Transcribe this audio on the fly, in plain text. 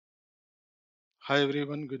Hi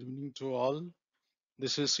everyone, good evening to all.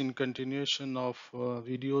 This is in continuation of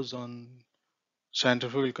videos on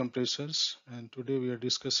centrifugal compressors, and today we are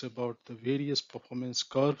discussing about the various performance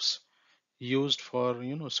curves used for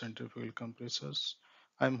centrifugal compressors.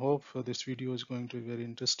 I'm hope this video is going to be very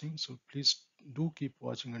interesting, so please do keep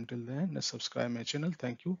watching until the end and subscribe my channel.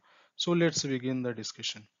 Thank you. So let's begin the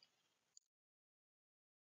discussion.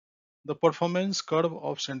 The performance curve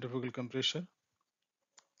of centrifugal compressor.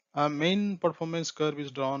 A main performance curve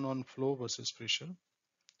is drawn on flow versus pressure,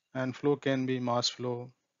 and flow can be mass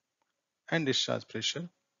flow and discharge pressure,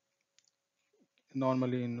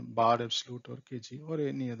 normally in bar absolute or kg or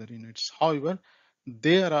any other units. However,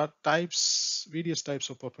 there are various types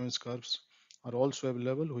of performance curves are also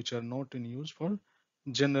available which are not in use for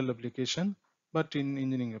general application but in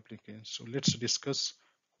engineering applications. So let's discuss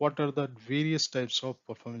what are the various types of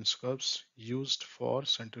performance curves used for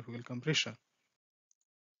centrifugal compression.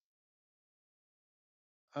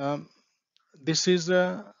 Um, this is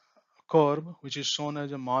a curve which is shown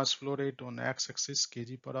as a mass flow rate on x-axis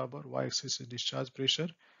kg per hour, y-axis is discharge pressure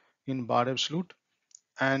in bar absolute,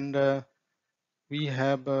 and we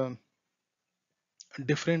have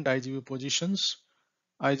different IGB positions.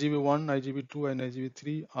 IGB1, IGB2 and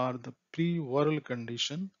IGB3 are the pre-whirl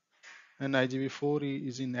condition, and IGB4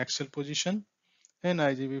 is in axial position, and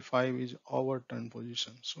IGB5 is overturn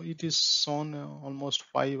position. So it is shown almost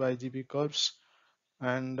 5 IGB curves,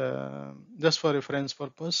 and just for reference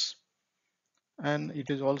purpose, and it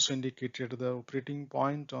is also indicated the operating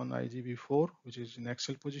point on IGB4 which is in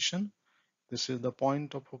axial position. This is the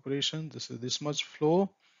point of operation. This is this much flow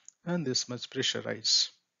and this much pressure rise.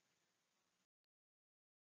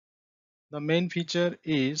 The main feature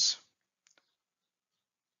is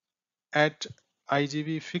at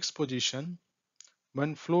IGB fixed position,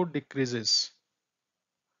 when flow decreases,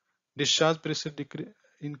 discharge pressure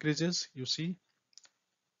increases. You see,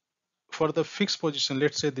 for the fixed position,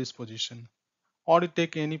 let's say this position, or you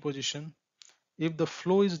take any position, if the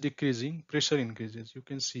flow is decreasing, pressure increases. You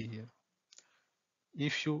can see here.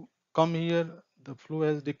 If you come here, the flow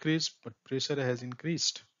has decreased, but pressure has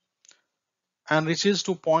increased and reaches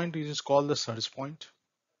to point which is called the surge point.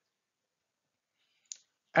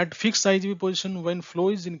 At fixed IGB position, when flow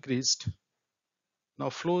is increased, now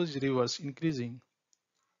flow is reverse, increasing.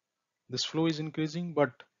 This flow is increasing,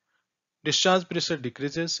 but discharge pressure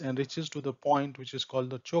decreases and reaches to the point which is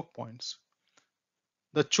called the choke points.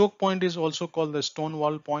 The choke point is also called the stone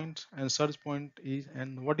wall point, and surge point is,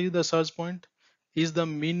 and what is the surge point? Is the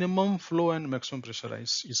minimum flow and maximum pressure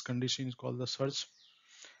rise. Is condition is called the surge.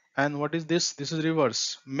 And what is this? This is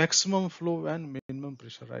reverse, maximum flow and minimum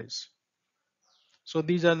pressure rise. So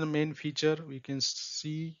these are the main feature. We can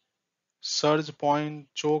see surge point,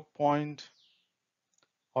 choke point,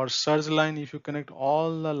 or surge line. If you connect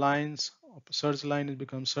all the lines of surge line, it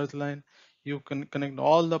becomes surge line. You can connect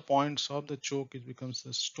all the points of the choke, it becomes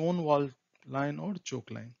the stone wall line or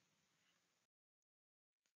choke line.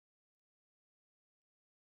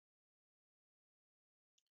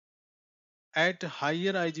 At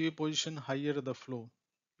higher IGB position, higher the flow.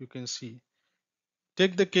 You can see,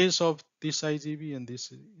 take the case of this IGB and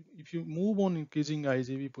this. If you move on increasing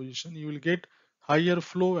IGB position, you will get higher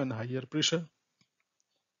flow and higher pressure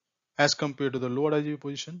as compared to the lower IGB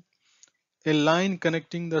position. A line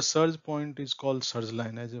connecting the surge point is called surge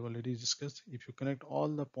line, as I've already discussed. If you connect all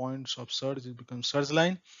the points of surge, it becomes surge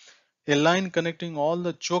line. A line connecting all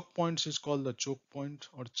the choke points is called the choke point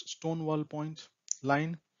or stone wall point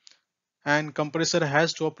line. And compressor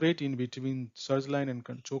has to operate in between surge line and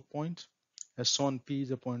choke point. As shown, P is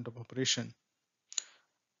a point of operation.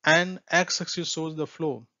 And x-axis shows the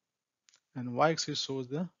flow, and y-axis shows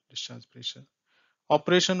the discharge pressure.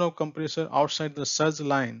 Operation of compressor outside the surge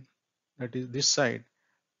line, that is this side,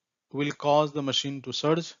 will cause the machine to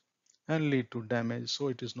surge and lead to damage. So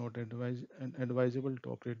it is not advisable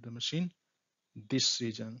to operate the machine this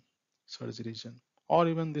region, surge region, or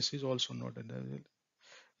even this is also not advisable.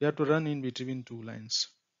 You have to run in between two lines.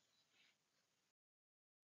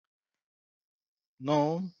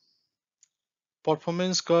 Now,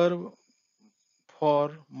 performance curve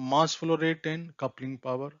for mass flow rate and coupling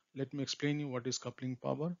power. Let me explain you what is coupling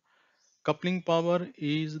power. Coupling power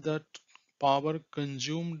is the power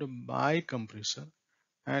consumed by compressor,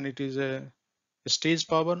 and it is a stage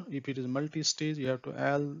power. If it is multi-stage, you have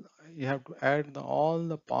to add all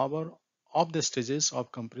the power of the stages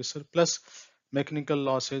of compressor plus mechanical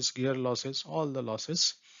losses, gear losses, all the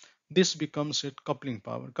losses. This becomes a coupling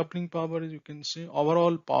power. Coupling power is, you can say,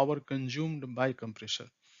 overall power consumed by compressor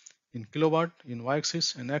in kilowatt in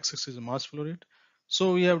y-axis, and x-axis is mass flow rate.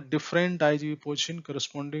 So we have different IGB position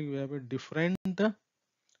corresponding. We have a different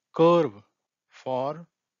curve for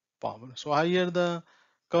power. So higher the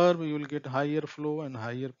curve, you will get higher flow and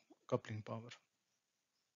higher coupling power.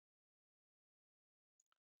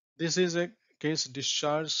 This is a case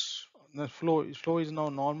discharge. The flow is now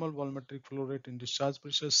normal volumetric flow rate in discharge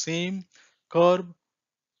pressure. Same curve,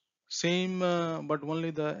 same, but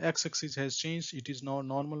only the x-axis has changed. It is now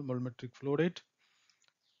normal volumetric flow rate.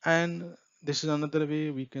 And this is another way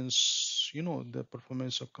we can, the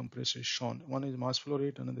performance of compressor is shown. One is mass flow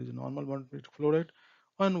rate, another is normal volumetric flow rate.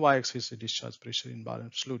 On y-axis is discharge pressure in bar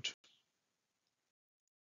absolute.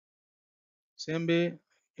 Same way,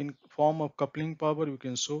 in form of coupling power, you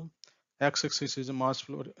can show x-axis is a mass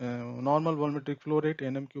flow, normal volumetric flow rate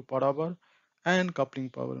 (nm³ per hour), and coupling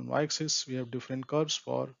power. On y-axis, we have different curves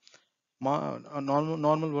for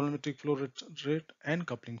normal volumetric flow rate and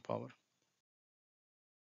coupling power.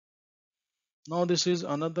 Now, this is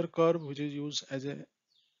another curve which is used as a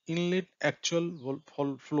inlet actual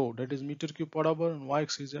flow, that is meter cube per hour, and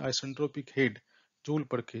y-axis is isentropic head joule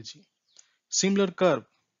per kg. Similar curve,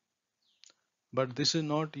 but this is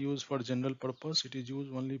not used for general purpose. It is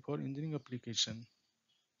used only for engineering application.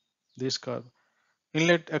 This curve,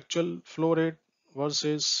 inlet actual flow rate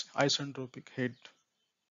versus isentropic head.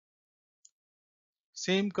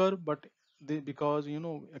 Same curve, but because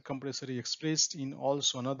a compressor is expressed in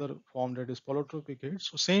also another form, that is polytropic head.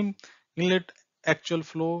 So same inlet actual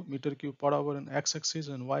flow meter cube per hour and x-axis,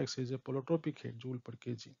 and y-axis is a polytropic head joule per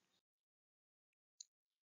kg.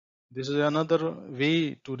 This is another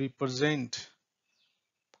way to represent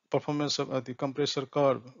performance of the compressor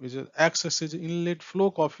curve, which is x-axis is inlet flow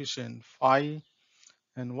coefficient phi,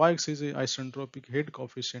 and y-axis is isentropic head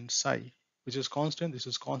coefficient psi, which is constant. This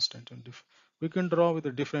is constant, and we can draw with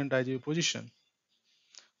a different IGV position.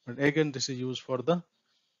 But again, this is used for the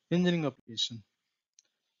engineering application.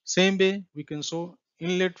 Same way, we can show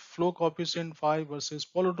inlet flow coefficient phi versus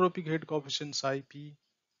polytropic head coefficient psi p.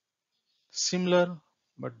 Similar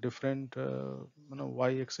but different,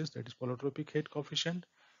 y-axis, that is polytropic head coefficient.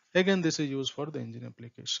 Again, this is used for the engine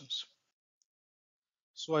applications.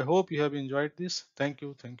 So I hope you have enjoyed this. Thank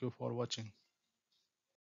you. Thank you for watching.